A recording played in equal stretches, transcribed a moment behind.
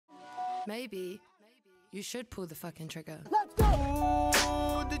Maybe you should pull the fucking trigger. Let's go!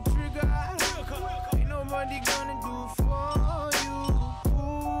 Pull the trigger. Ain't nobody gonna do for you.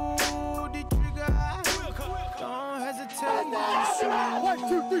 Pull the trigger. Don't hesitate.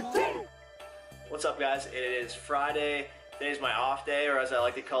 1, 2, 3. What's up, guys? It is Friday. Today's my off day, or as I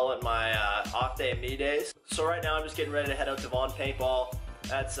like to call it, my off day and me days. So right now I'm just getting ready to head out to Vaughn Paintball.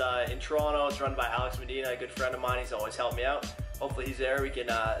 That's in Toronto. It's run by Alex Medina, a good friend of mine. He's always helped me out. Hopefully he's there. We can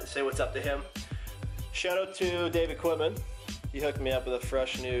say what's up to him. Shout out to David Quitman. He hooked me up with a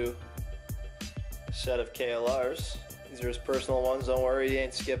fresh new set of KLRs. These are his personal ones. Don't worry, he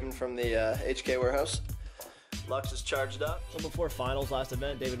ain't skipping from the HK warehouse. Lux is charged up. So before finals last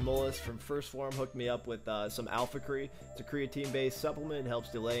event, David Mullis from First Form hooked me up with some Alpha Cree. It's a creatine-based supplement. It helps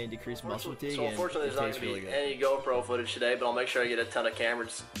delay and decrease muscle fatigue. So unfortunately, there's not going to be any GoPro footage today, but I'll make sure I get a ton of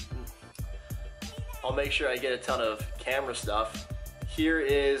cameras. I'll make sure I get a ton of camera stuff. Here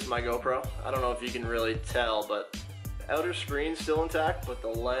is my GoPro. I don't know if you can really tell, but outer screen's still intact, but the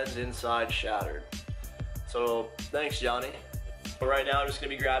lens inside shattered. So thanks, Johnny. But right now I'm just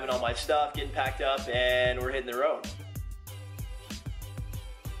gonna be grabbing all my stuff, getting packed up, and we're hitting the road.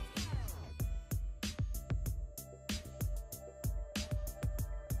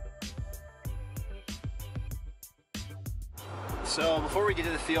 So before we get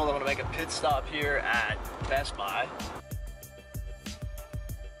to the field, I'm gonna make a pit stop here at Best Buy.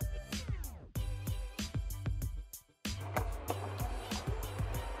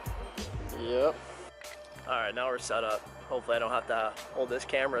 Yep. Alright, now we're set up. Hopefully I don't have to hold this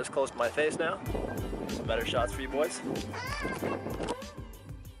camera as close to my face now. Some better shots for you boys.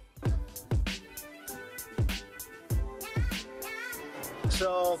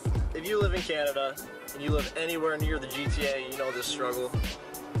 So, if you live in Canada and you live anywhere near the GTA, you know this struggle.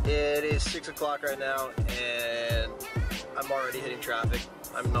 It is 6 o'clock right now and I'm already hitting traffic.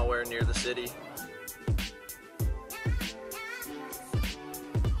 I'm nowhere near the city.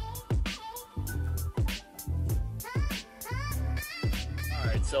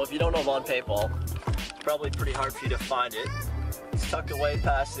 So if you don't know Vaughn Paintball, it's probably pretty hard for you to find it. It's tucked away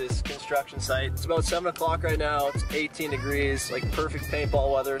past this construction site. It's about 7 o'clock right now. It's 18 degrees, like perfect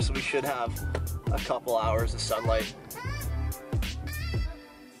paintball weather, so we should have a couple hours of sunlight.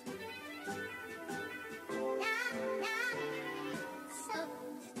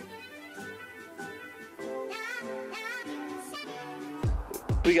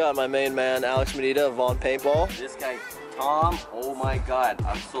 We got my main man, Alex Medina of Vaughn Paintball. This guy, Tom, oh my God,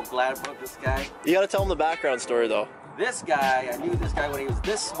 I'm so glad about this guy. You gotta tell him the background story though. This guy, I knew this guy when he was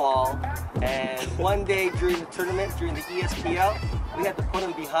this small, and one day during the tournament, during the ESPL, we had to put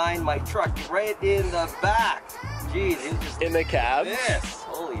him behind my truck, right in the back. Jeez, he was just... In the cab? Yes,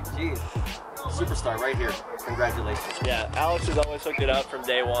 holy jeez. Superstar right here, congratulations. Yeah, Alex has always hooked it up from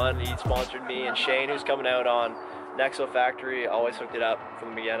day one. He sponsored me, and Shane, who's coming out on Nexo Factory, always hooked it up from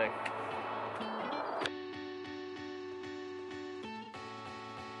the beginning.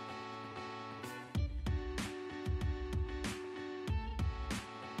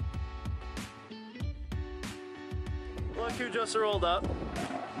 Look who just rolled up.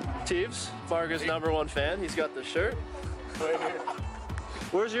 Teeves, Varga's #1 fan. He's got the shirt. Right here.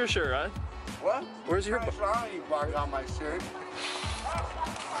 Where's your shirt, Ryan? What? Where's your... I don't need Varga on my shirt.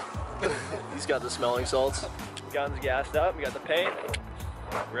 He's got the smelling salts. Guns gassed up. We got the paint.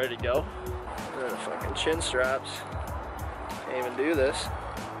 Ready to go. The fucking chin straps. Can't even do this.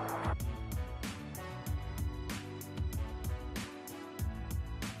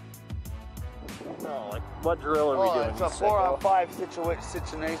 No, like what drill are we doing? It's a 4-on-5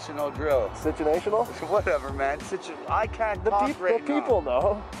 situational drill. Situational? Whatever, man. I can't talk right now. The people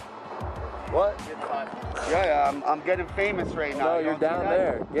know. What? Yeah, I'm getting famous right now. No, you're down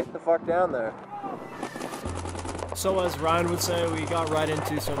there. Get the fuck down there. So as Ryan would say, we got right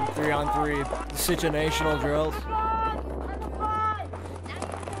into some 3-on-3 situational drills.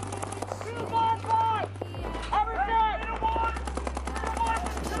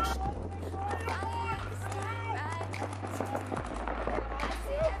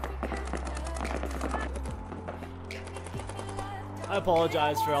 I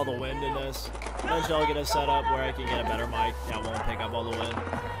apologize for all the wind in this. Eventually I'll get it set up where I can get a better mic that won't pick up all the wind.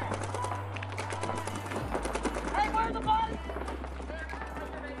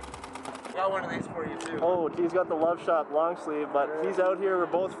 Got one of these for you too. Oh, he's got the Love Shot long sleeve, but he's out here. We're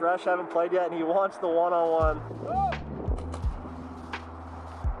both fresh, haven't played yet, and he wants the one-on-one.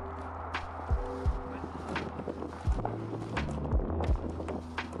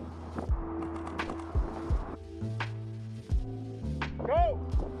 Go!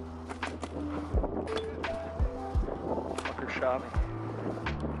 Fucker shot me.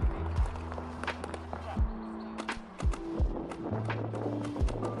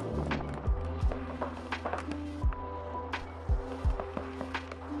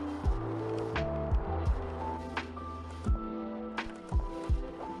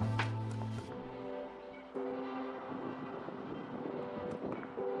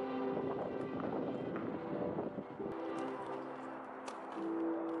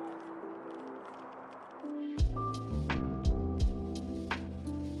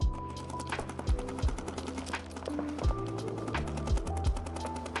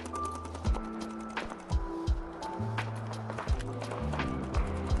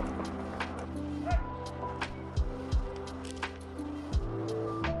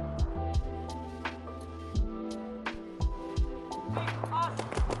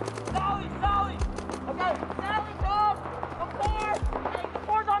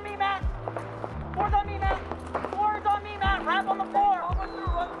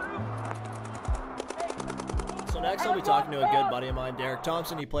 Next, I'll be talking to a good buddy of mine, Derek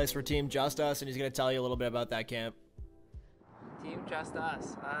Thompson. He plays for Team Just Us, and he's going to tell you a little bit about that camp. Team Just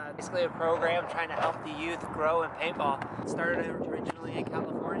Us. Basically a program trying to help the youth grow in paintball. It started originally in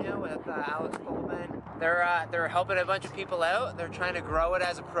California with Alex Coleman. They're helping a bunch of people out. They're trying to grow it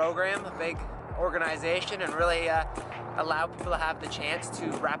as a program, a big organization, and really allow people to have the chance to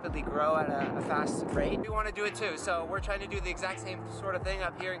rapidly grow at a fast rate. We want to do it too, so we're trying to do the exact same sort of thing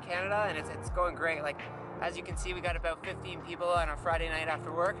up here in Canada, and it's going great. Like, as you can see, we got about 15 people on a Friday night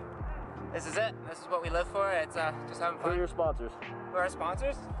after work. This is it. This is what we live for. It's just having fun. Who are your sponsors? Who are our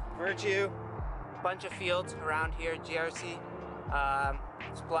sponsors? Virtue, bunch of fields around here, GRC,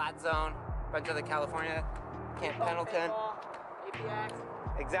 Splat Zone, bunch of the California, Camp Pendleton. APX.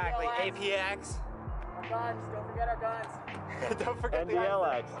 Exactly, APX. Our guns, don't forget our guns. Don't forget the guns.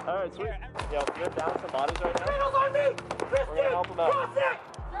 NDLX. Alright, sweet. Yo, they're down some bodies right now. Riddles on me! We're gonna help them out.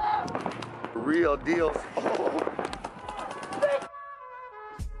 Real deal.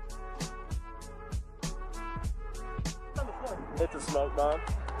 Hit the smoke bomb.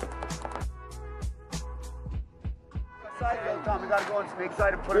 Yo, Tom, we gotta go and make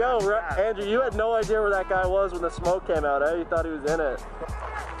side and put it Yo, on the map. Andrew, you had no idea where that guy was when the smoke came out, eh? You thought he was in it.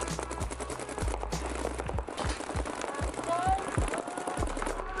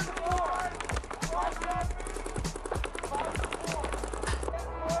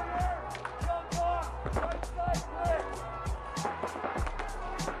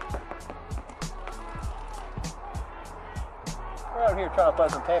 We're out here trying to play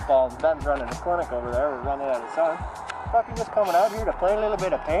some paintball, and Ben's running a clinic over there. We're running out of sun. Fucking just coming out here to play a little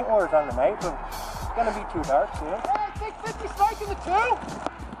bit of paint wars on the night, but it's gonna be too dark soon. Hey, take 50 strike in the 2!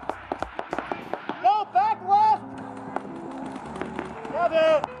 No, back left! Yeah,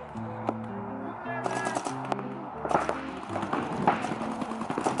 man!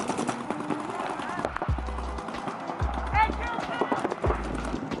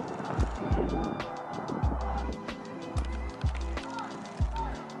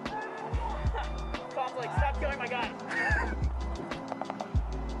 Tom's like, stop killing my guy.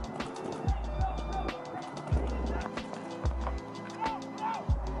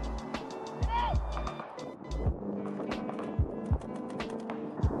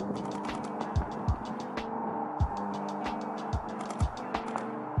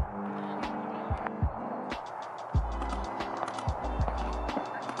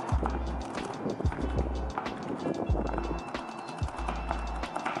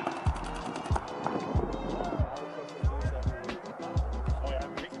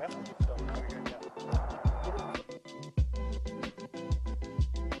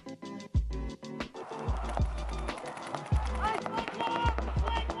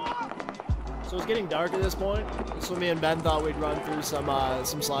 So it's getting dark at this point, so me and Ben thought we'd run through some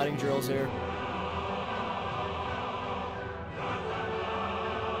sliding drills here.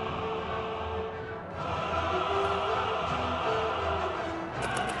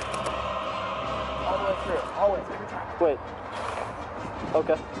 All the way through. Always, every time. Wait.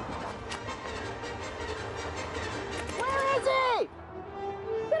 Okay. Where is he?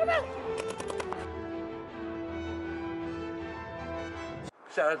 Get him out!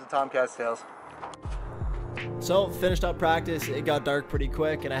 Shout out to Tomcat's Tales. So, finished up practice, it got dark pretty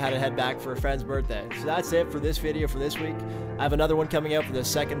quick, and I had to head back for a friend's birthday. So that's it for this video for this week. I have another one coming out for the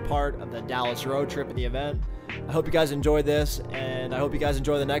second part of the Dallas road trip of the event. I hope you guys enjoyed this, and I hope you guys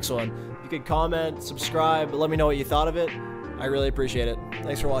enjoy the next one. You could comment, subscribe, let me know what you thought of it. I really appreciate it.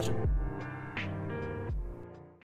 Thanks for watching.